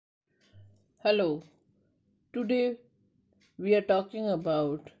Hello, today we are talking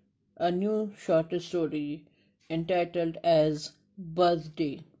about a new short story entitled as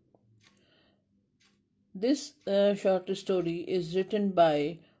Birthday. This short story is written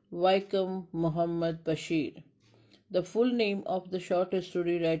by Vaikom Muhammad Bashir. The full name of the short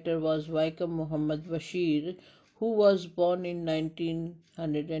story writer was Vaikom Muhammad Bashir, who was born in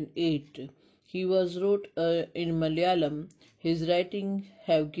 1908. He was wrote in Malayalam. His writing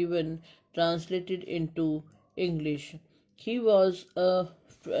have given translated into English. He was a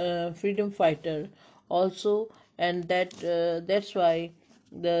freedom fighter also, and that's why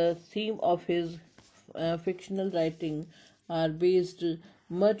the theme of his fictional writing are based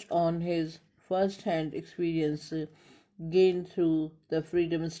much on his first-hand experience gained through the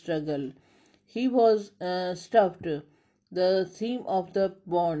freedom struggle. He was stuffed the theme of the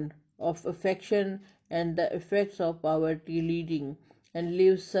bond of affection and the effects of poverty leading and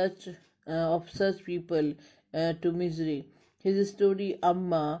leaves such people to misery. His story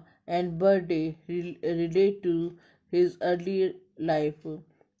Amma and Birthday relate to his early life,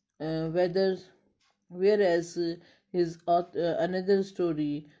 whether whereas his another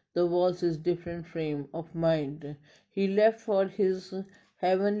story, The Walls is Different Frame of Mind. He left for his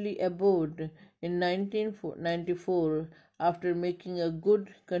heavenly abode in 1994 after making a good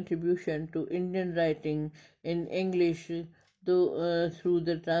contribution to Indian writing in English through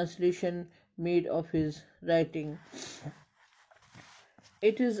the translation made of his writing.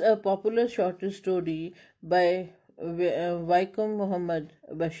 It is a popular short story by Vaikom Muhammad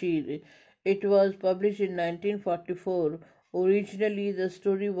Bashir. It was published in 1944. Originally, the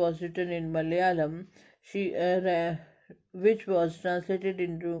story was written in Malayalam, which was translated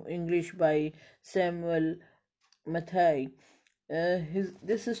into English by Samuel Mathai.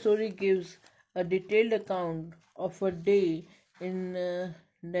 This story gives a detailed account of a day in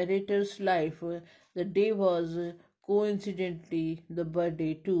narrator's life. The day was coincidentally the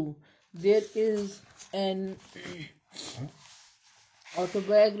birthday too. There is an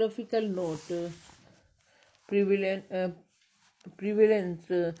autobiographical note prevalent, prevalent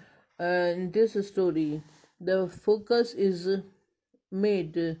in this story. The focus is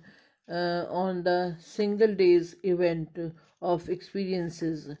made on the single day's event of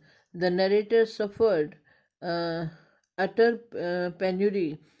experiences. The narrator suffered uh, utter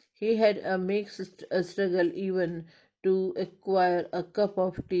penury. He had a mixed struggle even to acquire a cup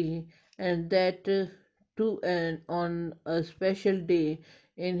of tea, and that too and on a special day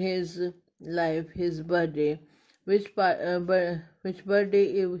in his life, his birthday. Which birthday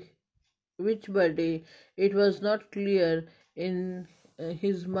it was not clear in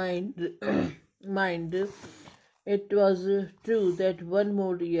his mind. mind. It was true that one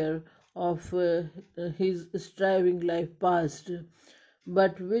more year of his striving life passed,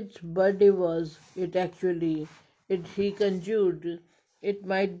 but which birthday was it actually? He conjured it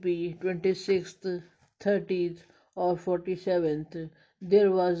might be 26th, 30th, or 47th.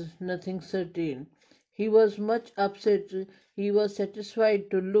 There was nothing certain. He was much upset. He was satisfied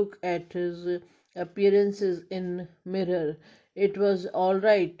to look at his appearances in mirror. It was all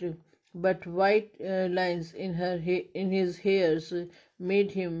right, but white lines in his hairs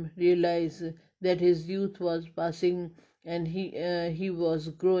made him realize that his youth was passing and he was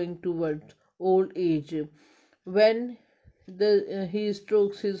growing toward old age. When he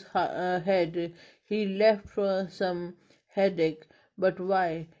strokes his head, he left for some headache. But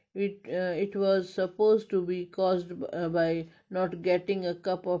why? It was supposed to be caused by not getting a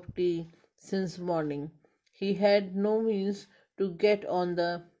cup of tea since morning. He had no means to get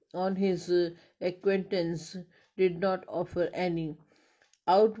on his acquaintance did not offer any.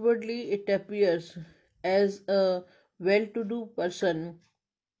 Outwardly, it appears as a well-to-do person.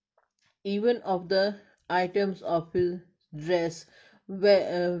 Even of the items of his dress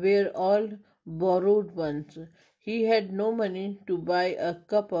were all borrowed ones. He had no money to buy a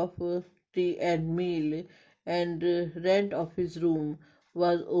cup of tea and meal, and rent of his room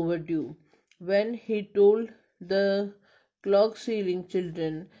was overdue. When he told the clock ceiling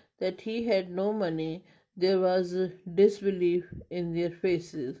children that he had no money, there was disbelief in their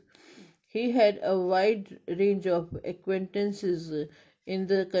faces. He had a wide range of acquaintances in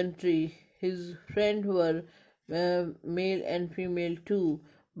the country. His friends were male and female too,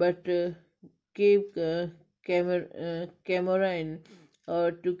 but Cape Cameroon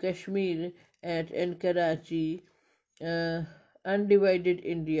or to Kashmir and Karachi, uh, undivided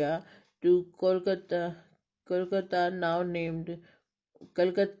India, to Kolkata, now named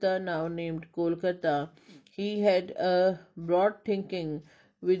Kolkata. He had a broad thinking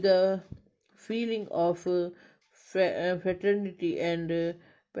with a feeling of fraternity and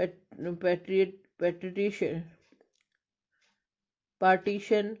patriotic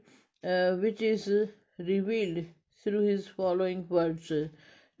partition, which is revealed through his following words: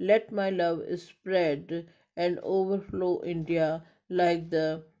 Let my love spread and overflow India like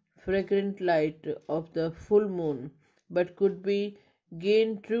the fragrant light of the full moon, but could be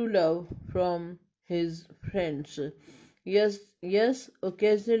gain true love from his friends. Yes,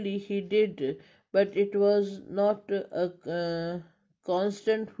 occasionally he did, but it was not a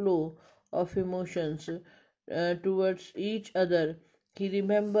constant flow of emotions towards each other. He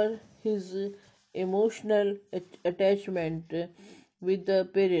remembered his emotional attachment with the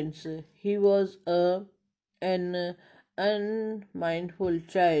parents. He was an unmindful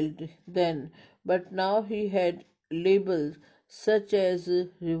child then, but now he had labels such as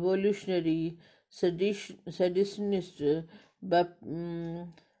revolutionary, seditionist,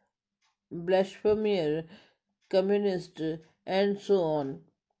 blasphemer, communist, and so on.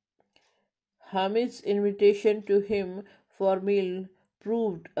 Hamid's invitation to him for meal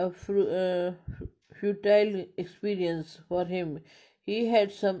proved a futile experience for him. He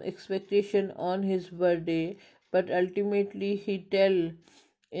had some expectation on his birthday, but ultimately he tell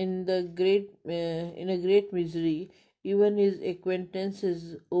in a great misery. Even his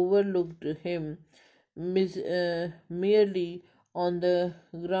acquaintances overlooked him merely on the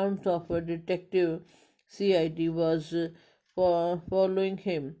grounds of a detective CID was following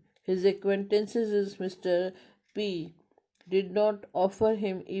him. His acquaintances, Mr. P, did not offer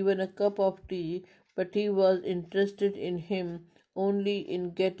him even a cup of tea, but he was interested in him only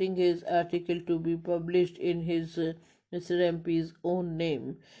in getting his article to be published in his Mr. MP's own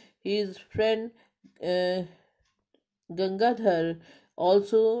name. His friend uh, Gangadhar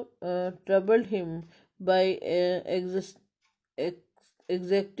also troubled him by ex-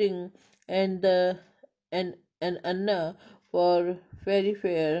 exacting and an Anna for very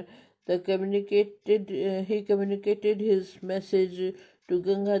fair. He communicated his message to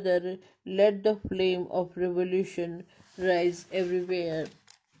Gangadhar, let the flame of revolution rise everywhere.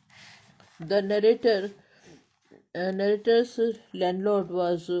 The narrator's landlord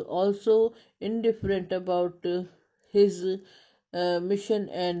was also indifferent about his mission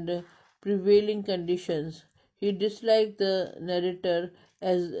and prevailing conditions. He disliked the narrator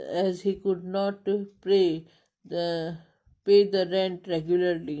as he could not the, pay the rent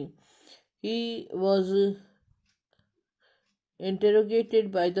regularly. He was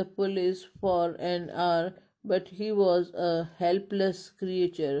interrogated by the police for an hour, but he was a helpless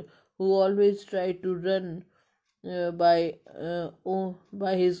creature who always tried to run by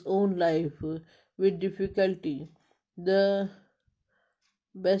his own life with difficulty. The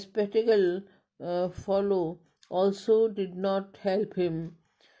bespectacled fellow also did not help him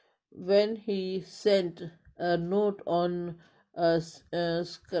when he sent a note on a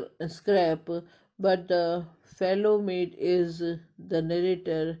scrap, but the fellow made is the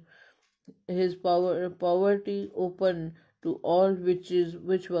narrator his poverty open to all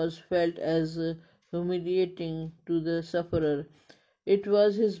which was felt as humiliating to the sufferer. It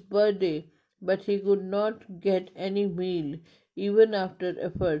was his birthday, but he could not get any meal, even after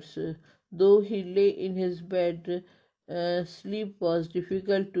efforts. Though he lay in his bed, sleep was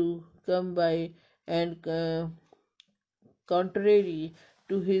difficult to come by, and contrary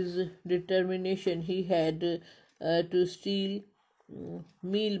to his determination, he had to steal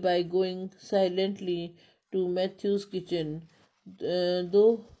meal by going silently to Matthew's kitchen.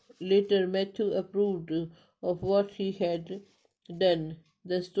 Though later Matthew approved of what he had done,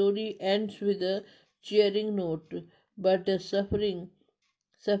 the story ends with a cheering note, but the sufferings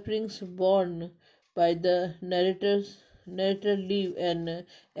borne by the narrator leave an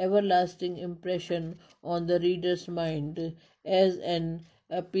everlasting impression on the reader's mind as an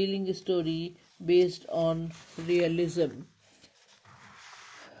appealing story based on realism.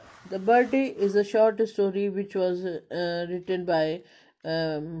 The Birthday is a short story which was written by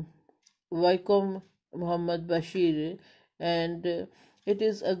um, Vaikom Muhammad Bashir, and it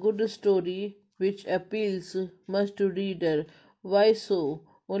is a good story which appeals much to reader. Why so?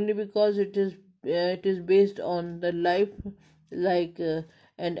 Only because it is based on the life like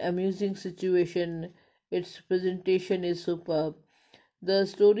an amusing situation. Its presentation is superb. The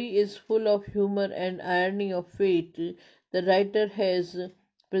story is full of humor and irony of fate. The writer has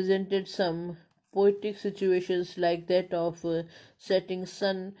presented some poetic situations like that of setting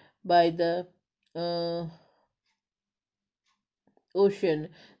sun by the uh, ocean,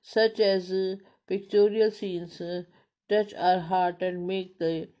 such as pictorial scenes touch our heart and make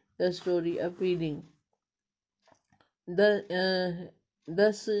the story appealing. The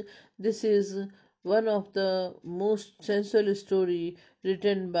thus this is one of the most sensual story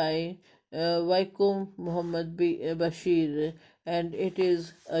written by Vaikom Muhammad Bashir, and it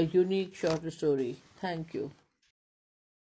is a unique short story. Thank you.